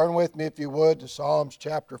Turn with me, if you would, to Psalms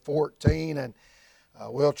chapter 14, and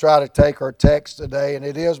we'll try to take our text today. And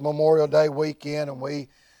it is Memorial Day weekend, and we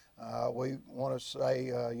want to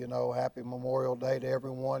say, Happy Memorial Day to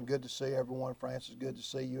everyone. Good to see everyone. Francis, good to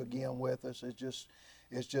see you again with us.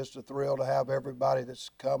 It's just a thrill to have everybody that's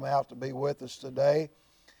come out to be with us today.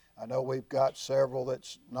 I know we've got several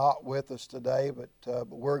that's not with us today, but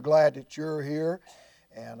we're glad that you're here,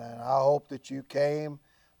 and I hope that you came.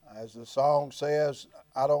 As the song says,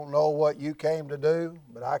 I don't know what you came to do,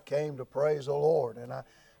 but I came to praise the Lord. And I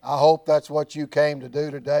hope that's what you came to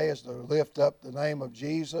do today, is to lift up the name of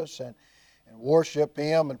Jesus and worship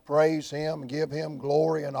Him and praise Him and give Him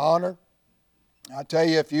glory and honor. I tell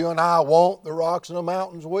you, if you and I won't, the rocks and the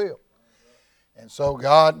mountains will. And so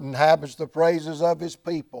God inhabits the praises of His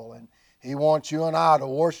people, and He wants you and I to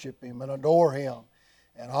worship Him and adore Him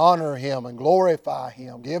and honor Him and glorify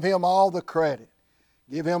Him. Give Him all the credit.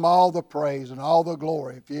 Give Him all the praise and all the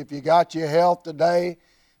glory. If you got your health today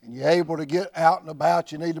and you're able to get out and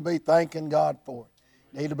about, you need to be thanking God for it.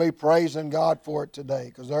 You need to be praising God for it today,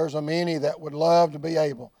 because there's a many that would love to be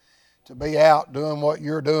able to be out doing what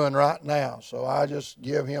you're doing right now. So I just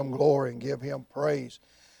give Him glory and give Him praise.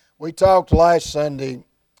 We talked last Sunday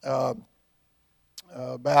about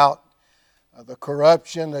the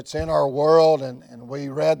corruption that's in our world, and we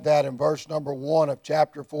read that in verse number 1 of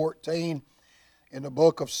chapter 14 in the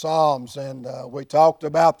book of Psalms. And we talked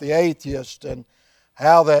about the atheist and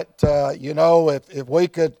how that,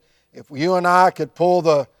 if you and I could pull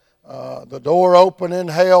the door open in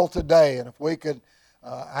hell today, and if we could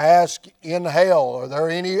ask in hell, are there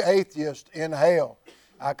any atheists in hell?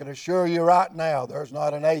 I can assure you right now, there's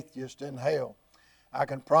not an atheist in hell. I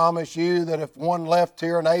can promise you that if one left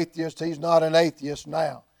here an atheist, he's not an atheist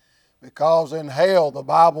now. Because in hell, the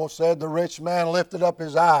Bible said the rich man lifted up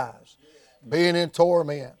his eyes, being in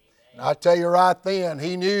torment. And I tell you right then,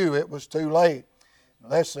 he knew it was too late.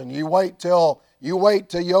 Listen, you wait till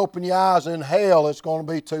you open your eyes in hell, it's going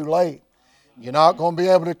to be too late. You're not going to be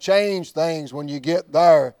able to change things when you get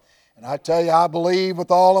there. And I tell you, I believe with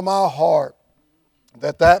all of my heart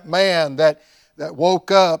that man that woke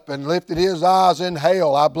up and lifted his eyes in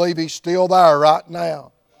hell, I believe he's still there right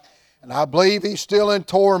now. And I believe he's still in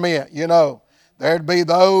torment, There'd be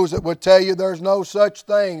those that would tell you there's no such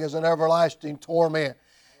thing as an everlasting torment.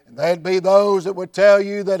 And there'd be those that would tell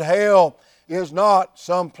you that hell is not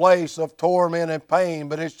some place of torment and pain,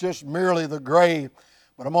 but it's just merely the grave.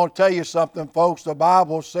 But I'm going to tell you something, folks. The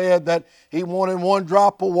Bible said that He wanted one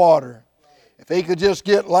drop of water. If He could just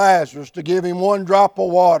get Lazarus to give him one drop of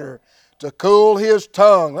water to cool his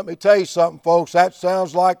tongue. Let me tell you something, folks. That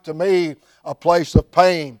sounds like to me a place of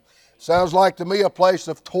pain. Sounds like to me a place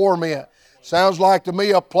of torment. Sounds like to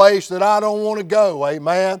me a place that I don't want to go,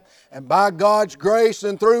 amen. And by God's grace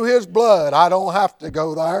and through His blood, I don't have to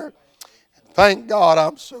go there. Thank God,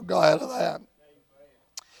 I'm so glad of that.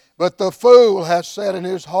 But the fool has said in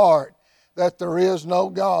his heart that there is no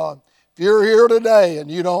God. If you're here today and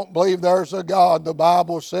you don't believe there's a God, the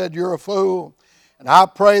Bible said you're a fool. And I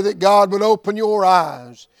pray that God would open your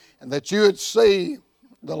eyes and that you would see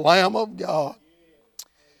the Lamb of God.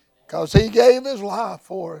 Because He gave His life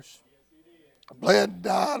for us. Bled and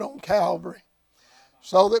died on Calvary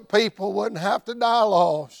so that people wouldn't have to die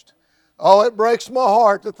lost. Oh, it breaks my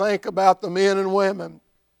heart to think about the men and women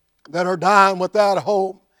that are dying without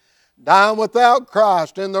hope, dying without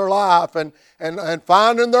Christ in their life, and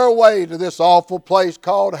finding their way to this awful place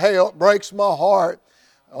called hell. It breaks my heart.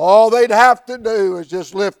 All they'd have to do is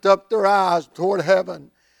just lift up their eyes toward heaven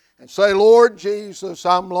and say, Lord Jesus,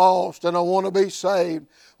 I'm lost and I want to be saved.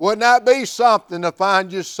 Wouldn't that be something to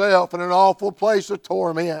find yourself in an awful place of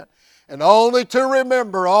torment, and only to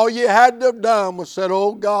remember all you had to have done was said,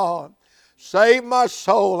 oh God, save my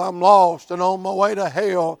soul, I'm lost and on my way to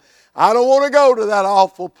hell. I don't want to go to that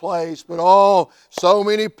awful place, but so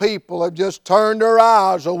many people have just turned their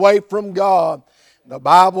eyes away from God. The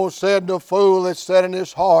Bible said the fool has said in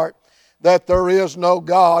his heart that there is no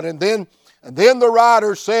God. And then the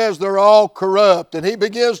writer says they're all corrupt, and he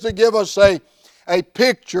begins to give us a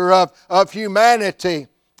picture of humanity.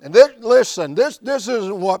 And listen, this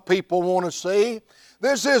isn't what people want to see.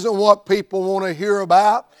 This isn't what people want to hear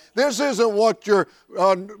about. This isn't what your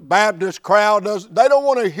Baptist crowd does. They don't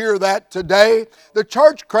want to hear that today. The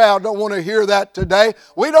church crowd don't want to hear that today.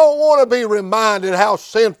 We don't want to be reminded how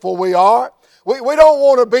sinful we are. We don't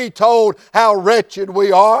want to be told how wretched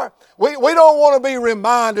we are. We don't want to be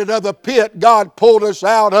reminded of the pit God pulled us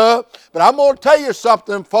out of. But I'm going to tell you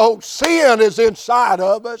something, folks. Sin is inside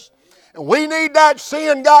of us. And we need that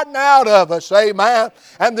sin gotten out of us, amen.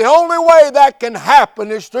 And the only way that can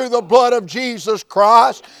happen is through the blood of Jesus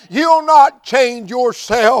Christ. You'll not change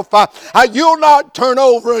yourself. You'll not turn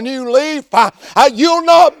over a new leaf. You'll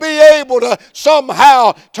not be able to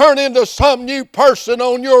somehow turn into some new person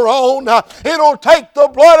on your own. It'll take the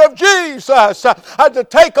blood of Jesus to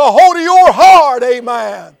take a hold of your heart,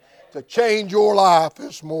 amen, to change your life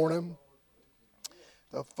this morning.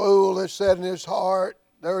 The fool has said in his heart,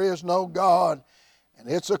 there is no God, and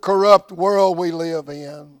it's a corrupt world we live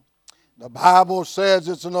in. The Bible says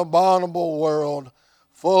it's an abominable world,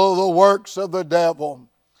 full of the works of the devil,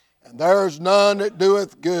 and there is none that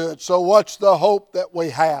doeth good. So what's the hope that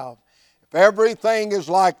we have? If everything is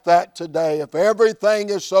like that today, if everything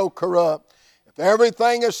is so corrupt, if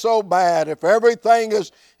everything is so bad, if everything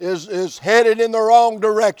is headed in the wrong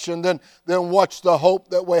direction, then what's the hope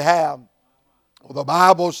that we have? Well, the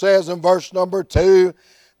Bible says in verse number 2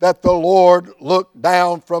 that the Lord looked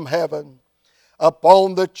down from heaven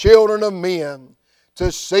upon the children of men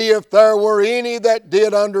to see if there were any that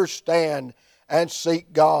did understand and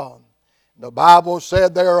seek God. The Bible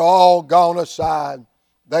said they are all gone aside.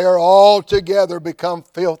 They are all together become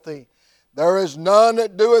filthy. There is none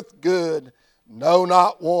that doeth good, no,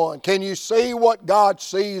 not one. Can you see what God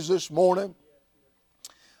sees this morning?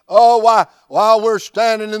 Oh, while we're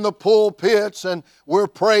standing in the pulpits and we're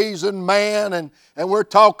praising man and we're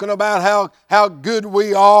talking about how good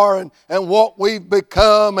we are and what we've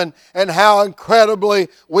become and how incredibly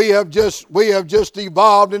we have just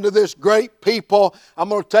evolved into this great people, I'm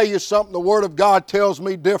going to tell you something. The Word of God tells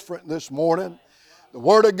me different this morning. The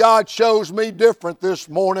Word of God shows me different this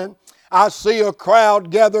morning. I see a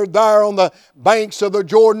crowd gathered there on the banks of the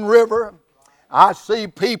Jordan River. I see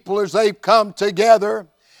people as they've come together.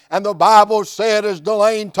 And the Bible said, as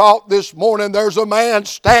Delane taught this morning, there's a man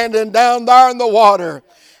standing down there in the water.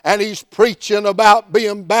 And he's preaching about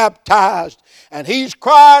being baptized. And he's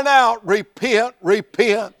crying out, repent,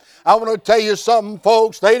 repent. I want to tell you something,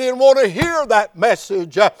 folks. They didn't want to hear that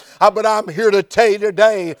message. But I'm here to tell you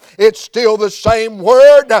today, it's still the same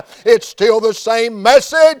word. It's still the same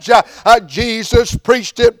message. Jesus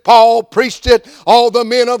preached it. Paul preached it. All the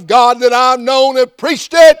men of God that I've known have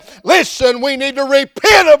preached it. Listen, we need to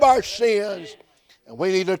repent of our sins. And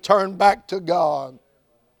we need to turn back to God.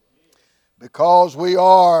 Because we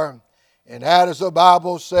are, and that as the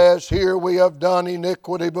Bible says here, we have done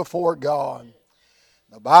iniquity before God.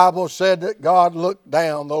 The Bible said that God looked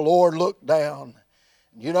down, the Lord looked down.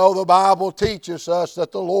 You know, the Bible teaches us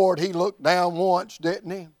that the Lord, He looked down once,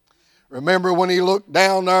 didn't He? Remember when He looked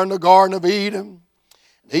down there in the Garden of Eden?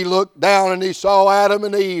 He looked down and He saw Adam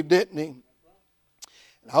and Eve, didn't He?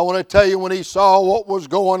 And I want to tell you, when He saw what was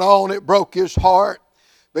going on, it broke His heart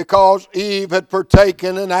because Eve had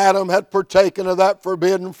partaken and Adam had partaken of that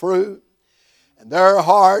forbidden fruit. And their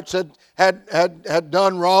hearts had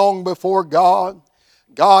done wrong before God.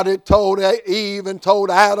 God had told Eve and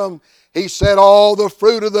told Adam, He said, all the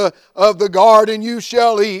fruit of the garden you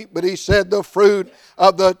shall eat. But He said, the fruit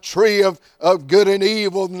of the tree of good and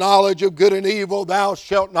evil, knowledge of good and evil, thou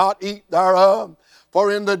shalt not eat thereof.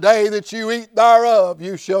 For in the day that you eat thereof,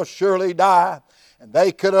 you shall surely die. And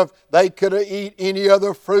they could have eat any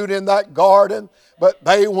other fruit in that garden. But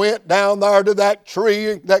they went down there to that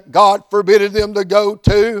tree that God forbidded them to go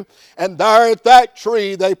to. And there at that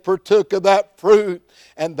tree they partook of that fruit.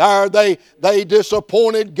 And there they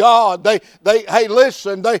disappointed God. They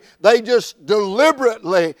just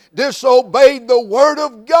deliberately disobeyed the Word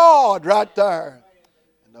of God right there.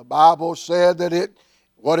 And the Bible said that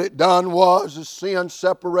what it done was the sin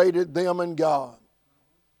separated them and God.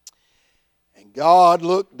 And God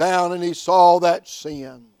looked down and He saw that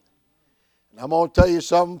sin. And I'm going to tell you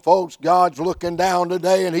something, folks. God's looking down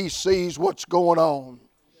today and He sees what's going on.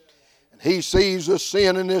 And He sees the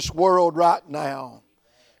sin in this world right now.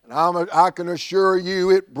 And I can assure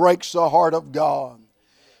you it breaks the heart of God.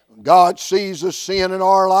 When God sees the sin in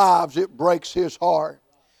our lives, it breaks His heart.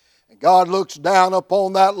 And God looks down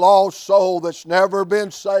upon that lost soul that's never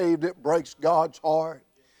been saved, it breaks God's heart.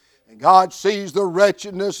 And God sees the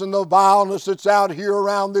wretchedness and the vileness that's out here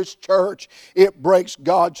around this church, it breaks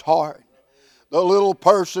God's heart. The little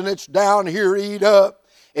person that's down here eat up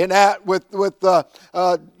and at with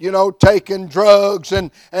taking drugs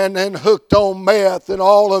and hooked on meth and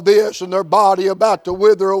all of this and their body about to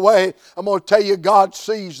wither away. I'm going to tell you, God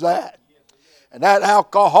sees that. And that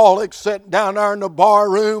alcoholic sitting down there in the bar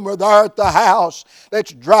room or there at the house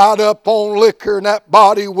that's dried up on liquor and that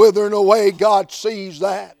body withering away, God sees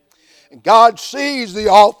that. God sees the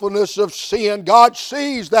awfulness of sin. God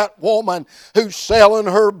sees that woman who's selling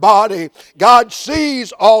her body. God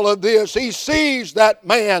sees all of this. He sees that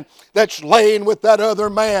man that's laying with that other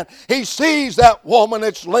man. He sees that woman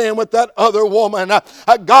that's laying with that other woman.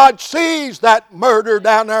 God sees that murder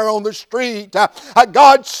down there on the street.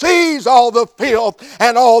 God sees all the filth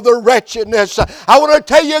and all the wretchedness. I want to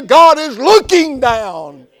tell you, God is looking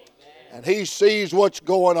down and He sees what's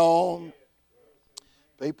going on.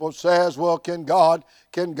 People says, well, can God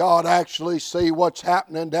actually see what's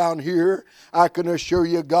happening down here? I can assure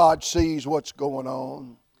you God sees what's going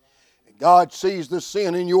on. God sees the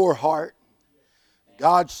sin in your heart.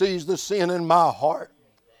 God sees the sin in my heart.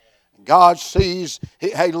 God sees,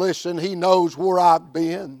 hey listen, He knows where I've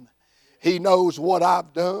been. He knows what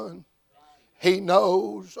I've done. He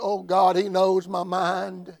knows, oh God, He knows my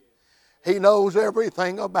mind. He knows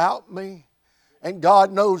everything about me. And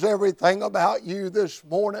God knows everything about you this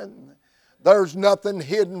morning. There's nothing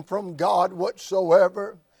hidden from God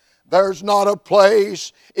whatsoever. There's not a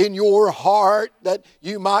place in your heart that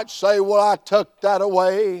you might say, well, I took that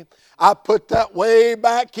away. I put that way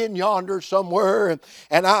back in yonder somewhere.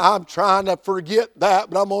 And I'm trying to forget that.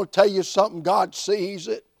 But I'm going to tell you something. God sees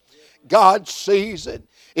it. God sees it.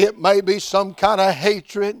 It may be some kind of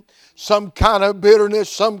hatred, some kind of bitterness,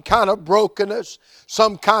 some kind of brokenness,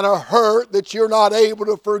 some kind of hurt that you're not able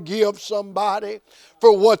to forgive somebody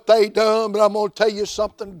for what they done. But I'm going to tell you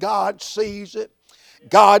something. God sees it.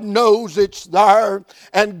 God knows it's there.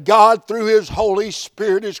 And God, through His Holy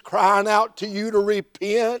Spirit, is crying out to you to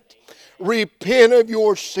repent. Repent of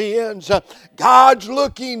your sins. God's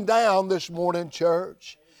looking down this morning,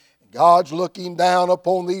 church. God's looking down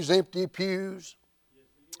upon these empty pews.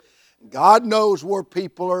 God knows where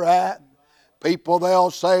people are at. People, they'll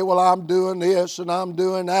say, well, I'm doing this and I'm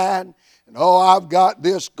doing that. And oh, I've got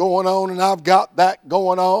this going on and I've got that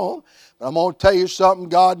going on. But I'm going to tell you something.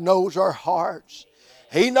 God knows our hearts.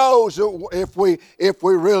 He knows if we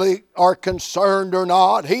really are concerned or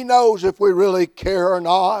not. He knows if we really care or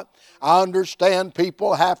not. I understand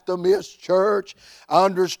people have to miss church. I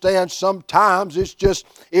understand sometimes it's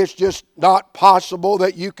just not possible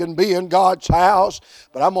that you can be in God's house.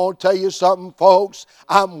 But I'm going to tell you something, folks.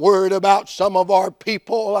 I'm worried about some of our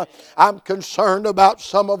people. I'm concerned about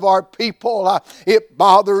some of our people. It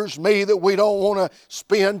bothers me that we don't want to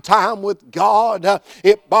spend time with God.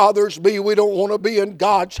 It bothers me we don't want to be in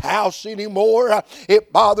God's house anymore.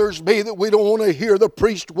 It bothers me that we don't want to hear the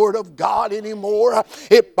preached word of God anymore.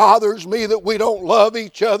 It bothers me that we don't love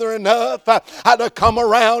each other enough to come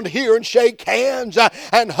around here and shake hands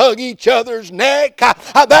and hug each other's neck.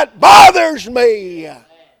 That bothers me.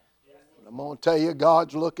 I'm going to tell you,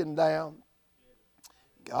 God's looking down.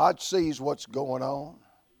 God sees what's going on.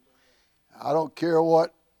 I don't care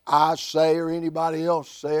what I say or anybody else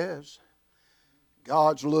says.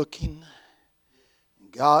 God's looking.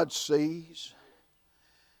 God sees.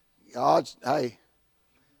 God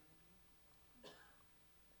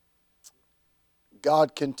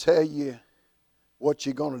can tell you what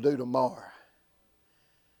you're going to do tomorrow.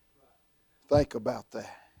 Think about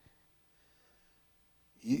that.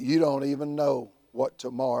 You don't even know what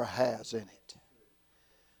tomorrow has in it.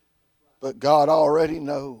 But God already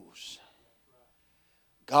knows.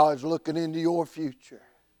 God's looking into your future.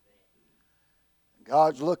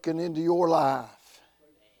 God's looking into your life.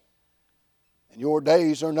 And your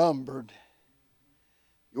days are numbered.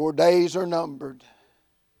 Your days are numbered.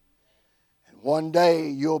 And one day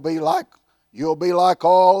you'll be like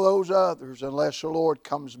all those others. Unless the Lord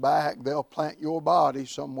comes back, they'll plant your body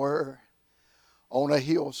somewhere on a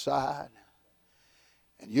hillside.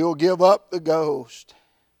 And you'll give up the ghost.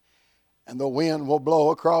 And the wind will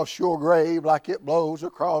blow across your grave like it blows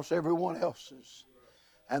across everyone else's.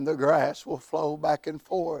 And the grass will flow back and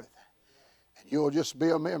forth. And you'll just be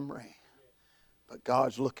a memory. But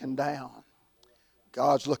God's looking down.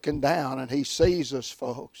 God's looking down and He sees us,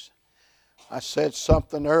 folks. I said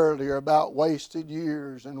something earlier about wasted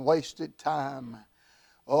years and wasted time.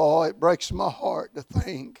 Oh, it breaks my heart to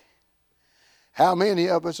think how many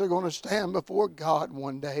of us are going to stand before God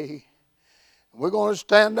one day. We're going to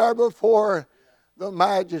stand there before the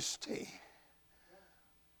Majesty,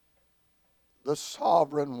 the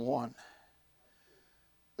Sovereign One,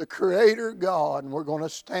 the Creator God, and we're going to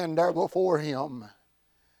stand there before Him.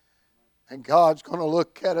 And God's going to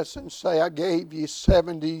look at us and say, I gave you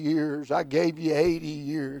 70 years. I gave you 80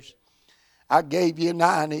 years. I gave you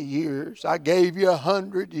 90 years. I gave you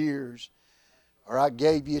 100 years. Or I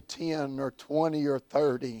gave you 10 or 20 or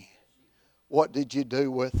 30. What did you do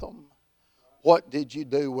with them? What did you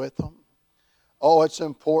do with them? Oh, it's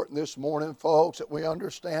important this morning, folks, that we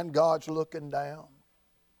understand God's looking down.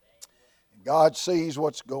 God sees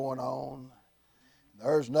what's going on.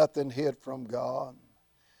 There's nothing hid from God.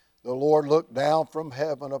 The Lord looked down from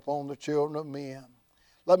heaven upon the children of men.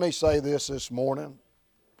 Let me say this morning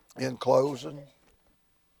in closing.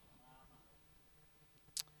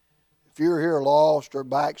 If you're here lost or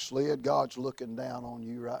backslid, God's looking down on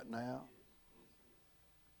you right now.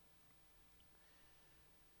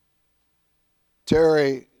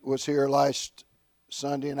 Terry was here last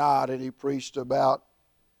Sunday night and he preached about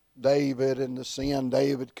David and the sin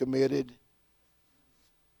David committed.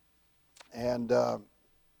 And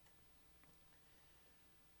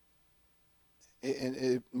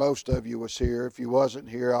most of you was here. If you wasn't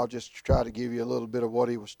here, I'll just try to give you a little bit of what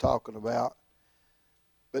he was talking about.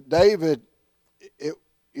 But David,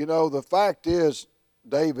 the fact is,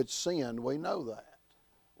 David sinned. We know that.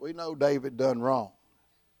 We know David done wrong.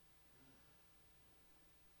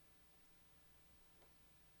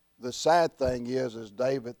 The sad thing is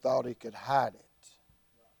David thought he could hide it.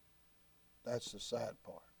 That's the sad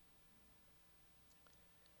part.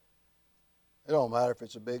 It don't matter if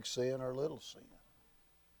it's a big sin or a little sin.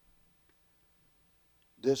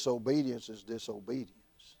 Disobedience is disobedience.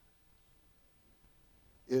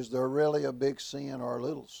 Is there really a big sin or a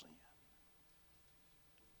little sin?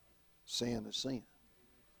 Sin is sin.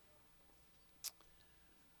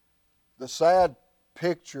 The sad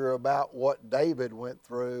picture about what David went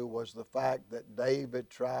through was the fact that David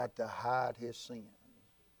tried to hide his sin.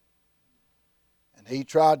 And he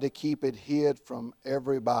tried to keep it hid from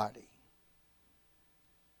everybody.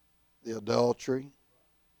 The adultery.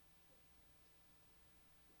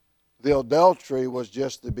 The adultery was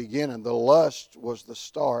just the beginning. The lust was the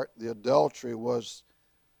start. The adultery was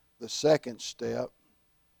the second step.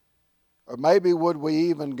 Or maybe would we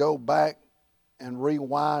even go back and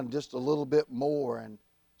rewind just a little bit more and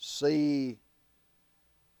see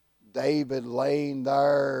David laying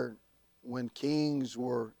there when kings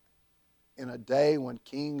were, in a day when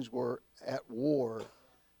kings were at war,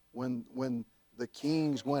 when the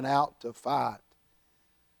kings went out to fight.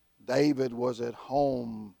 David was at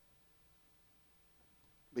home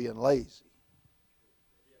being lazy.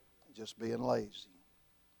 Just being lazy.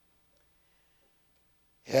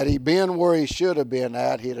 Had he been where he should have been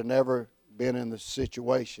at, he'd have never been in the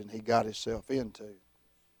situation he got himself into.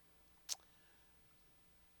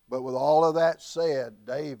 But with all of that said,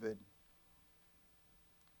 David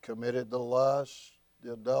committed the lust,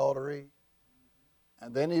 the adultery,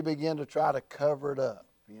 and then he began to try to cover it up,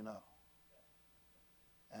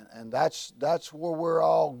 And that's where we're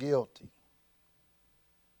all guilty.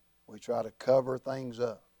 We try to cover things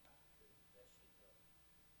up.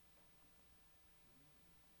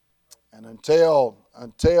 And until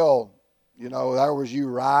there was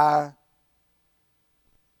Uriah.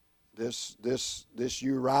 This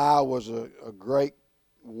Uriah was a great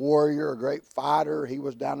warrior, a great fighter. He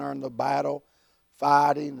was down there in the battle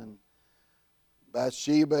fighting. And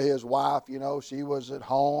Bathsheba, his wife, she was at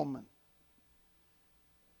home. And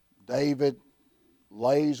David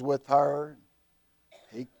lays with her.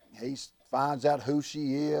 He finds out who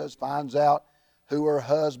she is, finds out who her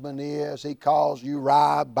husband is. He calls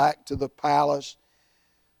Uriah back to the palace,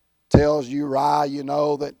 tells Uriah,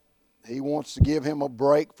 that he wants to give him a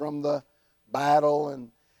break from the battle,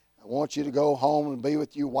 and I want you to go home and be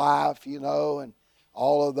with your wife, and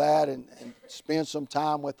all of that, and spend some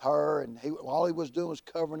time with her. And all he was doing was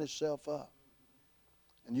covering himself up.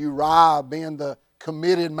 And Uriah, being the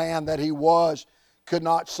committed man that he was, could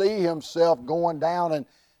not see himself going down and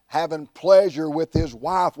having pleasure with his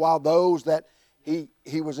wife while those that he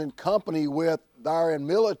was in company with there in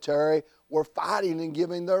military were fighting and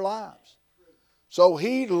giving their lives. So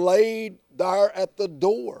he laid there at the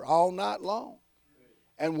door all night long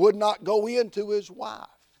and would not go into his wife.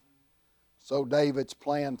 So David's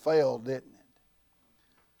plan failed, didn't it?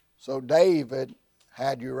 So David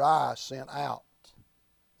had Uriah sent out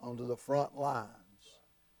onto the front lines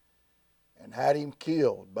and had him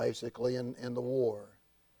killed basically in the war,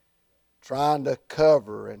 trying to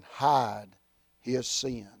cover and hide his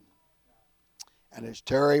sin. And as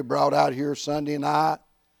Terry brought out here Sunday night,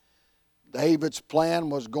 David's plan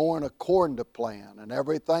was going according to plan, and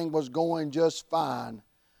everything was going just fine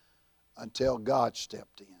until God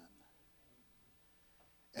stepped in.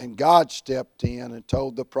 And God stepped in and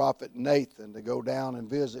told the prophet Nathan to go down and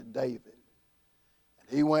visit David. And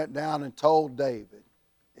he went down and told David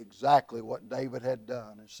exactly what David had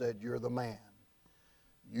done and said, "You're the man.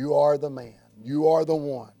 You are the man. You are the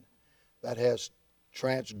one that has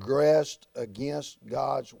transgressed against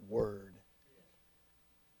God's word."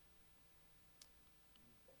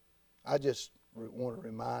 I just want to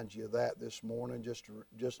remind you of that this morning, just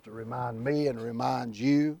to remind me and remind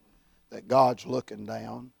you that God's looking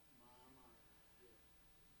down.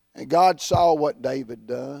 And God saw what David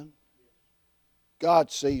done.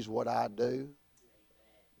 God sees what I do.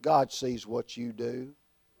 God sees what you do.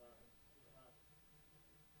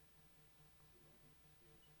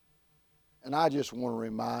 And I just want to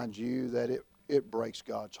remind you that it breaks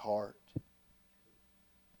God's heart.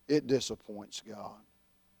 It disappoints God.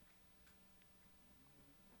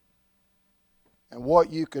 And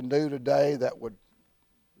what you can do today that would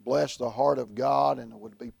bless the heart of God and it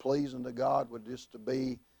would be pleasing to God would just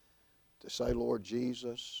to say, Lord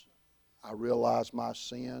Jesus, I realize my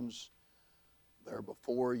sins. They're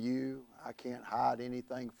before you. I can't hide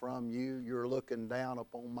anything from you. You're looking down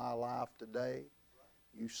upon my life today.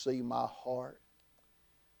 You see my heart.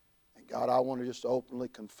 And God, I want to just openly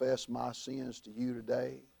confess my sins to you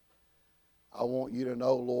today. I want you to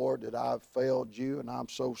know, Lord, that I've failed you and I'm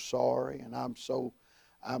so sorry and I'm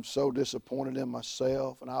so disappointed in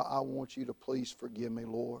myself, and I want you to please forgive me,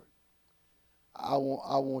 Lord. I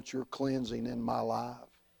want your cleansing in my life.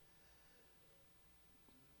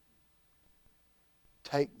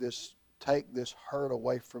 Take this hurt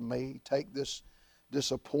away from me. Take this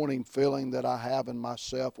disappointing feeling that I have in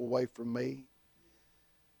myself away from me.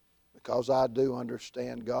 Because I do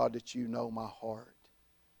understand, God, that you know my heart.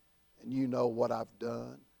 And you know what I've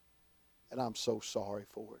done. And I'm so sorry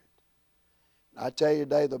for it. And I tell you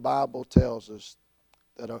today, the Bible tells us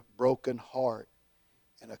that a broken heart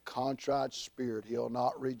and a contrite spirit, He'll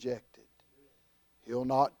not reject it. He'll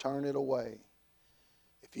not turn it away.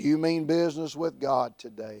 If you mean business with God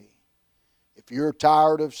today, if you're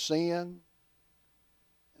tired of sin,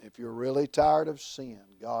 and if you're really tired of sin,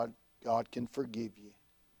 God can forgive you.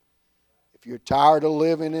 If you're tired of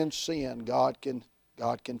living in sin, God can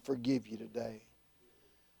forgive you today.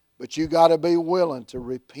 But you got to be willing to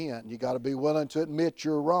repent. You got to be willing to admit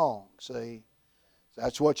you're wrong. See,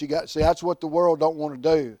 that's what you got. See, that's what the world don't want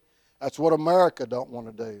to do. That's what America don't want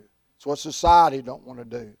to do. It's what society don't want to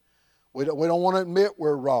do. We don't want to admit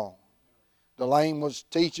we're wrong. Delane was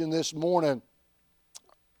teaching this morning.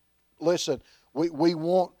 Listen, we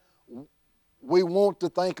want to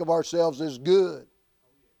think of ourselves as good.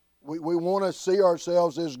 We want to see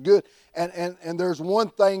ourselves as good. And there's one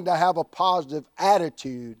thing to have a positive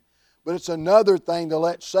attitude, but it's another thing to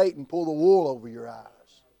let Satan pull the wool over your eyes.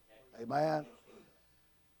 Amen?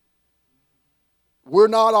 We're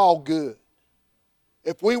not all good.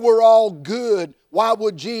 If we were all good, why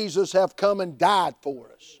would Jesus have come and died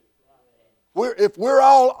for us? If we're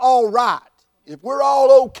all right, if we're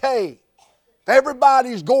all okay, if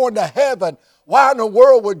everybody's going to heaven, why in the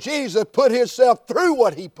world would Jesus put Himself through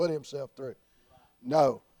what He put Himself through?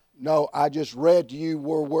 No, I just read to you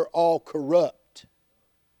where we're all corrupt.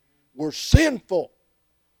 We're sinful.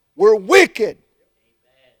 We're wicked.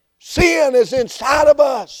 Sin is inside of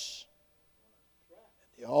us.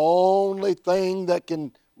 The only thing that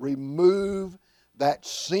can remove that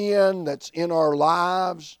sin that's in our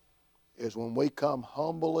lives is when we come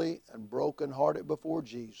humbly and brokenhearted before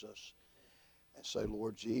Jesus and say,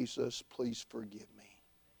 Lord Jesus, please forgive me.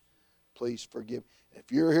 Please forgive me.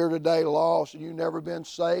 If you're here today lost and you've never been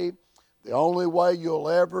saved, the only way you'll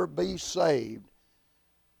ever be saved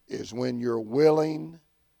is when you're willing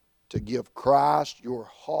to give Christ your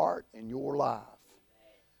heart and your life.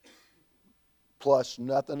 Plus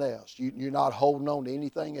nothing else. You're not holding on to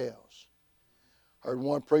anything else. Heard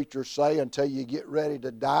one preacher say, until you get ready to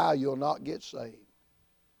die, you'll not get saved.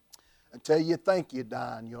 Until you think you're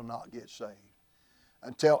dying, you'll not get saved.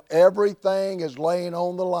 Until everything is laying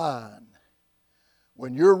on the line.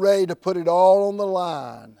 When you're ready to put it all on the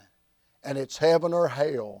line, and it's heaven or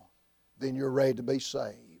hell, then you're ready to be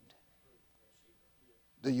saved.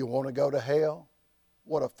 Do you want to go to hell?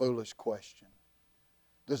 What a foolish question.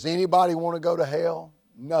 Does anybody want to go to hell?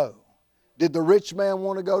 No. Did the rich man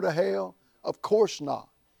want to go to hell? Of course not.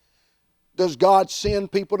 Does God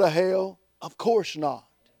send people to hell? Of course not.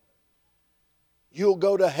 You'll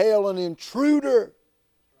go to hell an intruder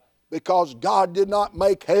because God did not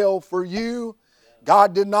make hell for you.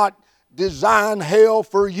 God did not design hell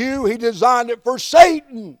for you. He designed it for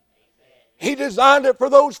Satan. He designed it for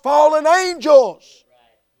those fallen angels.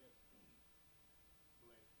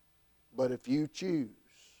 But if you choose,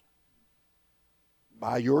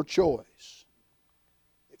 by your choice,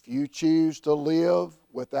 if you choose to live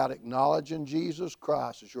without acknowledging Jesus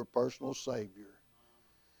Christ as your personal Savior,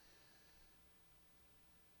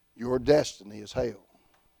 your destiny is hell.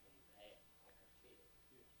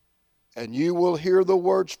 And you will hear the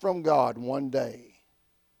words from God one day,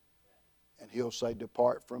 and He'll say,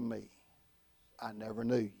 depart from me. I never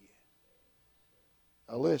knew you.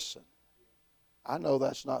 Now listen, I know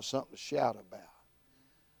that's not something to shout about.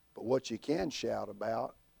 But what you can shout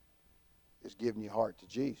about is giving your heart to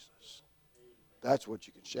Jesus. That's what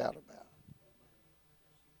you can shout about.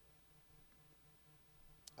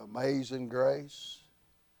 Amazing grace,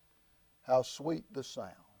 how sweet the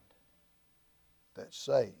sound that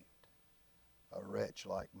saved a wretch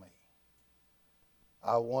like me.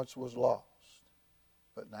 I once was lost,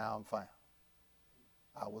 but now I'm found.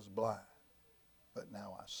 I was blind, but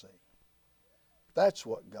now I see. That's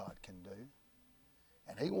what God can do.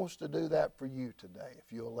 And He wants to do that for you today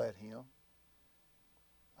if you'll let Him.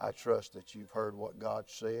 I trust that you've heard what God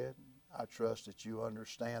said. I trust that you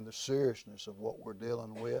understand the seriousness of what we're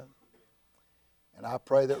dealing with. And I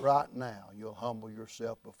pray that right now you'll humble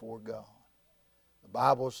yourself before God. The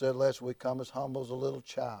Bible said, lest we come as humble as a little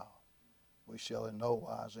child, we shall in no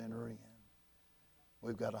wise enter in.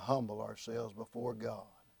 We've got to humble ourselves before God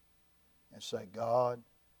and say, God,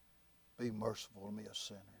 be merciful to me, a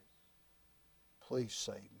sinner. Please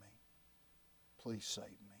save me. Please save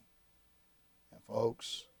me. And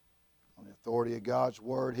folks, on the authority of God's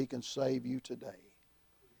Word, He can save you today.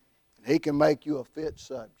 And He can make you a fit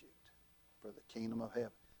subject for the kingdom of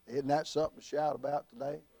heaven. Isn't that something to shout about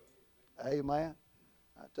today? Amen.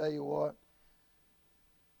 I tell you what,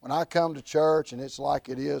 when I come to church and it's like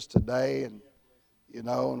it is today, and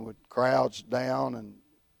and with crowds down and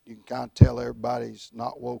you can kind of tell everybody's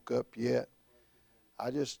not woke up yet,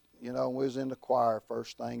 I just, we was in the choir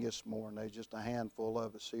first thing this morning. There's just a handful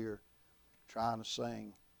of us here trying to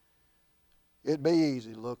sing. It'd be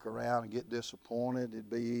easy to look around and get disappointed. It'd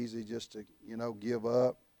be easy just to, give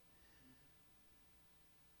up.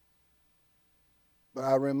 But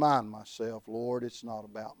I remind myself, Lord, it's not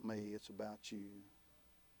about me, it's about you.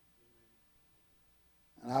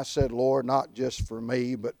 And I said, Lord, not just for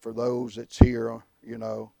me, but for those that's here,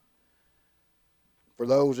 For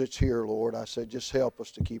those that's here, Lord, I said, just help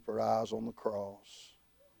us to keep our eyes on the cross.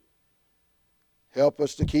 Help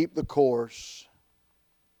us to keep the course.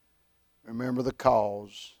 Remember the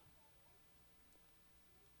cause.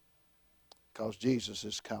 Because Jesus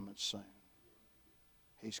is coming soon.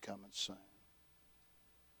 He's coming soon.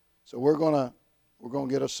 So we're gonna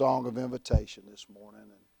get a song of invitation this morning,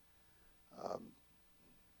 and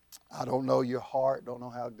I don't know your heart, don't know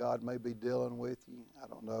how God may be dealing with you. I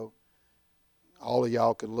don't know. All of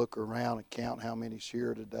y'all can look around and count how many's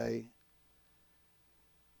here today.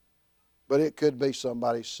 But it could be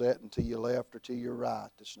somebody sitting to your left or to your right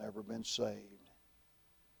that's never been saved.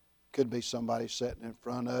 Could be somebody sitting in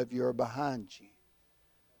front of you or behind you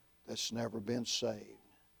that's never been saved.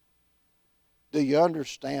 Do you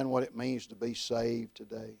understand what it means to be saved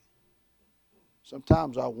today?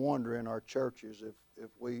 Sometimes I wonder in our churches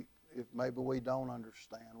if maybe we don't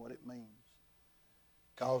understand what it means.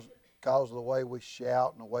 Because of the way we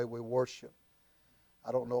shout and the way we worship,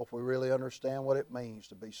 I don't know if we really understand what it means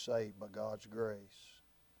to be saved by God's grace.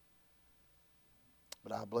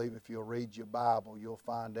 But I believe if you'll read your Bible, you'll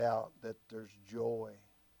find out that there's joy.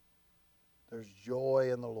 There's joy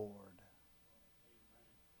in the Lord.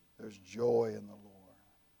 There's joy in the Lord.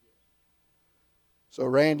 So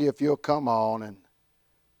Randy, if you'll come on, and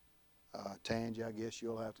Tangi, I guess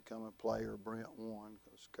you'll have to come and play, or Brent one,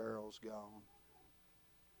 because Carol's gone.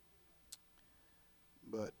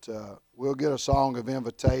 But we'll get a song of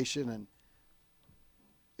invitation, and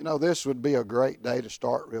this would be a great day to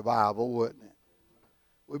start revival, wouldn't it?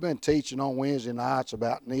 We've been teaching on Wednesday nights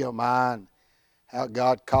about Nehemiah and how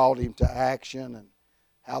God called him to action and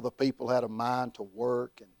how the people had a mind to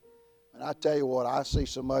work. And I tell you what, I see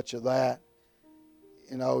so much of that,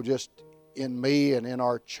 just in me and in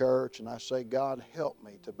our church. And I say, God, help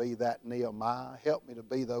me to be that Nehemiah. Help me to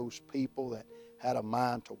be those people that had a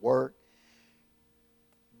mind to work.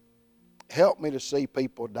 Help me to see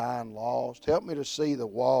people dying lost. Help me to see the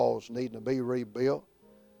walls needing to be rebuilt.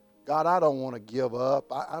 God, I don't want to give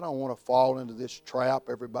up. I don't want to fall into this trap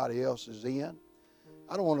everybody else is in.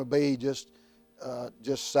 I don't want to be just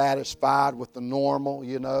satisfied with the normal,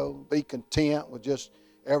 be content with just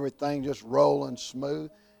everything just rolling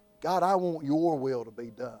smooth. God, I want your will to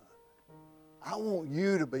be done. I want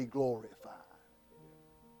you to be glorified.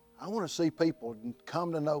 I want to see people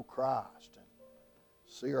come to know Christ and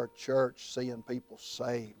see our church seeing people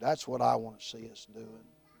saved. That's what I want to see us doing.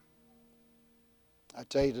 I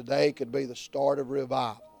tell you, today could be the start of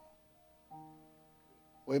revival.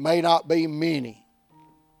 We may not be many,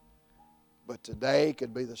 but today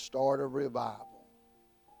could be the start of revival.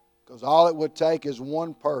 Because all it would take is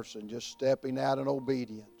one person just stepping out in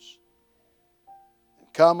obedience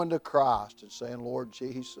and coming to Christ and saying, Lord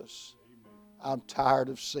Jesus, I'm tired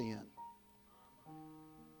of sin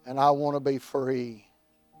and I want to be free.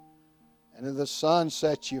 And if the Son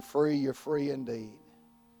sets you free, you're free indeed.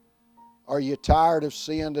 Are you tired of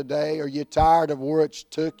sin today? Are you tired of where it's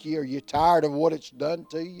took you? Are you tired of what it's done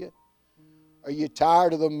to you? Are you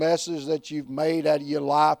tired of the messes that you've made out of your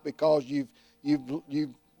life because you've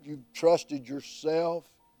trusted yourself?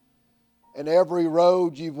 And every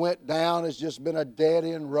road you've went down has just been a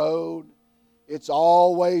dead-end road. It's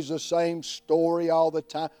always the same story all the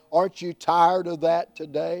time. Aren't you tired of that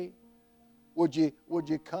today? Would you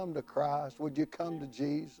come to Christ? Would you come to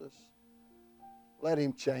Jesus? Let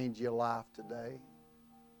Him change your life today.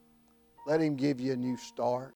 Let Him give you a new start.